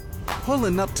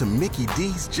Pulling up to Mickey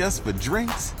D's just for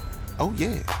drinks? Oh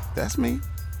yeah, that's me.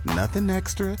 Nothing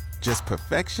extra, just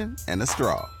perfection and a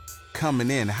straw. Coming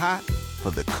in hot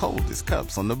for the coldest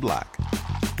cups on the block.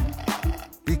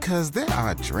 Because there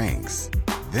are drinks.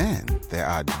 Then there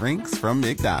are drinks from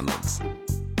McDonald's.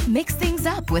 Mix things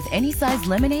up with any size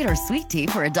lemonade or sweet tea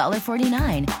for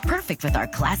 $1.49. Perfect with our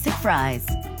classic fries.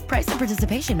 Price and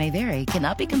participation may vary.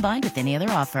 Cannot be combined with any other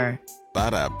offer.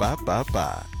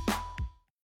 Ba-da-ba-ba-ba.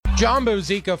 John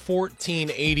Bozica,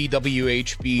 1480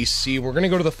 WHBC. We're going to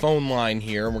go to the phone line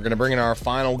here. We're going to bring in our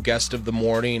final guest of the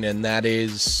morning, and that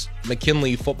is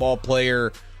McKinley football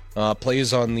player,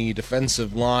 plays on the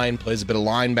defensive line, plays a bit of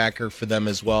linebacker for them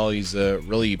as well. He's a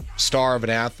really star of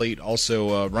an athlete, also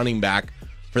a running back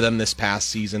for them this past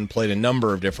season, played a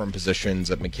number of different positions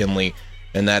at McKinley,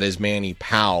 and that is Mani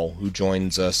Powell, who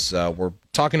joins us. We're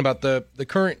talking about the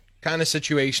current kind of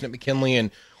situation at McKinley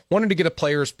and wanted to get a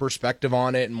player's perspective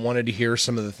on it and wanted to hear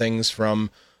some of the things from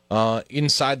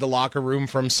inside the locker room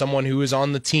from someone who is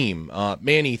on the team.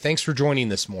 Manny, thanks for joining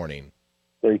this morning.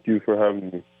 Thank you for having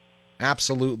me.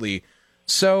 Absolutely.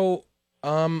 So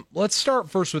let's start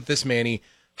first with this, Manny.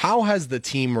 How has the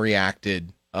team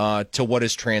reacted to what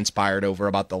has transpired over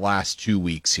about the last 2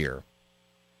 weeks here?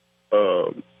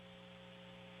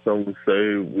 Some would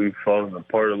say we've fallen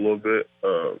apart a little bit.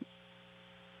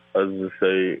 Others would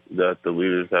say that the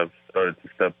leaders have started to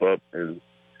step up in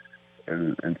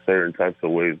certain types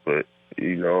of ways. But,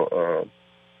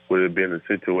 with it being a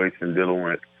situation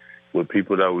dealing with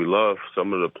people that we love,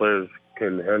 some of the players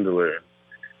couldn't handle it,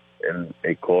 and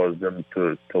it caused them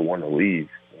to want to leave,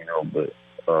 But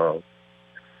the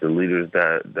leaders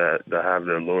that have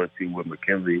their loyalty with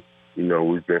McKinley,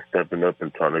 we've been stepping up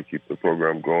and trying to keep the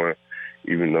program going,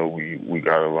 even though we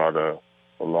got a lot of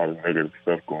negative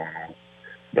stuff going on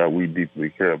that we deeply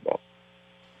care about.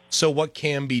 So what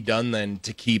can be done then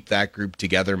to keep that group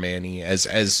together, Manny?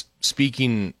 As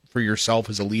speaking for yourself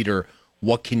as a leader,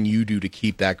 what can you do to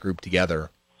keep that group together?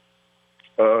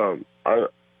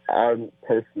 I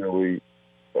personally,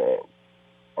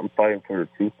 I'm fighting for the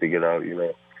truth to get out.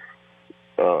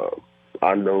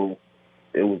 I know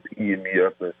it was eating me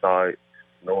up inside,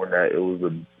 knowing that it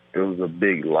was a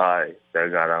big lie that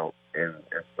got out and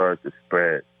started to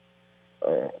spread.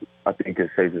 I think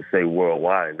it's safe to say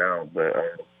worldwide now, but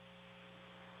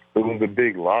it was a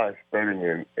big lie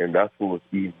spreading, and that's what was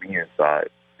eating me inside.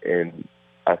 And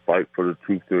I fight for the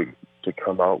truth to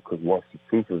come out, because once the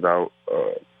truth is out,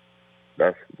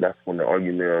 that's when the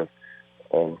argument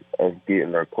of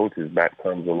getting our coaches back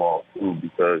comes along too.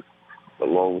 Because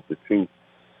along with the truth,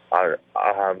 I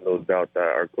have no doubt that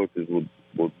our coaches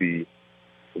would be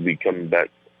coming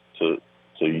back to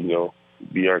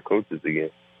be our coaches again.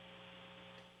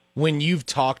 When you've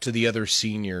talked to the other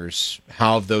seniors,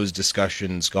 how have those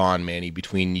discussions gone, Manny,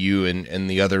 between you and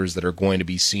the others that are going to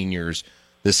be seniors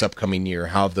this upcoming year?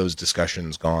 How have those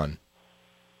discussions gone?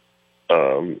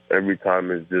 Every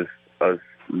time it's just us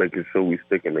making sure we're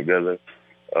sticking together,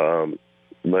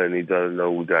 letting each other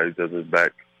know we got each other's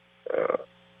back.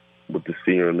 With the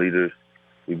senior leaders,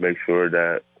 we make sure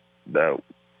that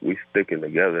we sticking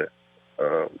together.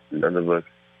 None of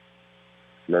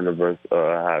us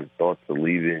had thoughts of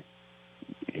leaving.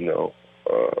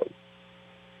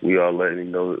 We are letting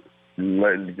each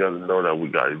other know that we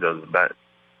got each other's back,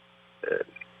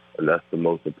 and that's the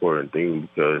most important thing,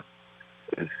 because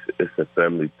it's a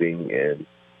family thing, and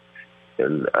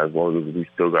as long as we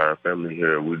still got our family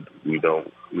here, we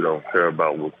don't care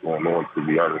about what's going on, to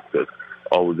be honest, because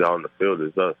all we got on the field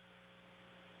is us.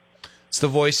 It's the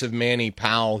voice of Mani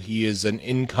Powell. He is an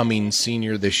incoming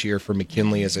senior this year for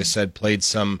McKinley. As I said, played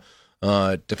some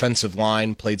defensive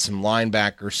line, played some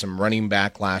linebacker, some running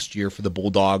back last year for the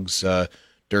Bulldogs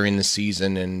during the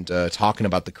season, and talking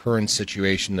about the current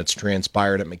situation that's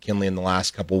transpired at McKinley in the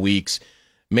last couple weeks.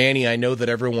 Manny, I know that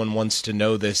everyone wants to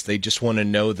know this. They just want to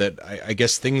know that I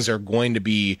guess things are going to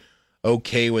be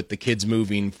okay with the kids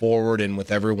moving forward and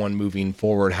with everyone moving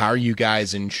forward. How are you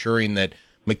guys ensuring that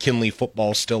McKinley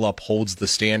football still upholds the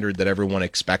standard that everyone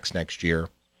expects next year?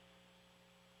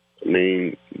 I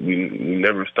mean, we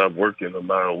never stop working no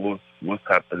matter what's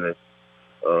happening.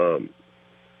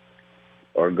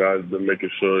 Our guys been making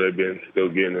sure they've been still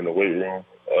getting in the weight room,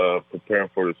 preparing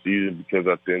for the season, because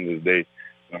at the end of the day,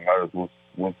 no matter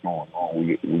what's going on,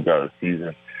 we got a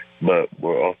season. But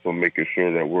we're also making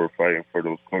sure that we're fighting for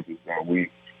those coaches that we've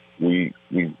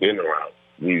been around.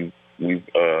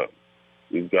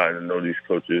 We've gotten to know these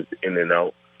coaches in and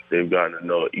out. They've gotten to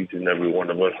know each and every one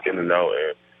of us in and out,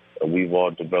 and we've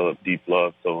all developed deep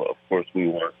love. So, of course, we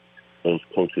want those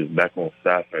coaches back on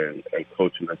staff and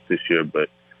coaching us this year. But,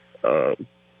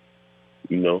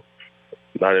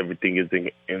 not everything is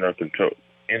in our control.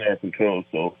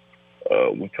 So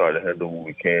we try to handle what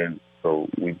we can. So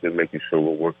we've been making sure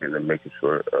we're working and making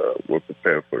sure we're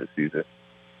prepared for the season.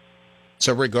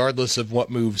 So regardless of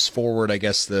what moves forward, I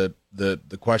guess the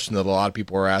question that a lot of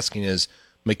people are asking is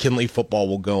McKinley football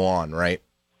will go on, right?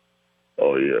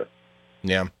 Oh, yeah.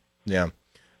 Yeah.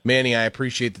 Manny, I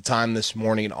appreciate the time this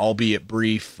morning, albeit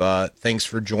brief. Thanks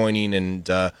for joining,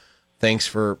 and thanks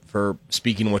for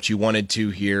speaking what you wanted to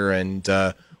here, and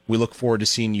we look forward to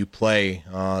seeing you play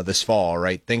this fall, all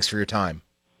right? Thanks for your time.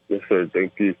 Yes, sir.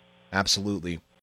 Thank you. Absolutely.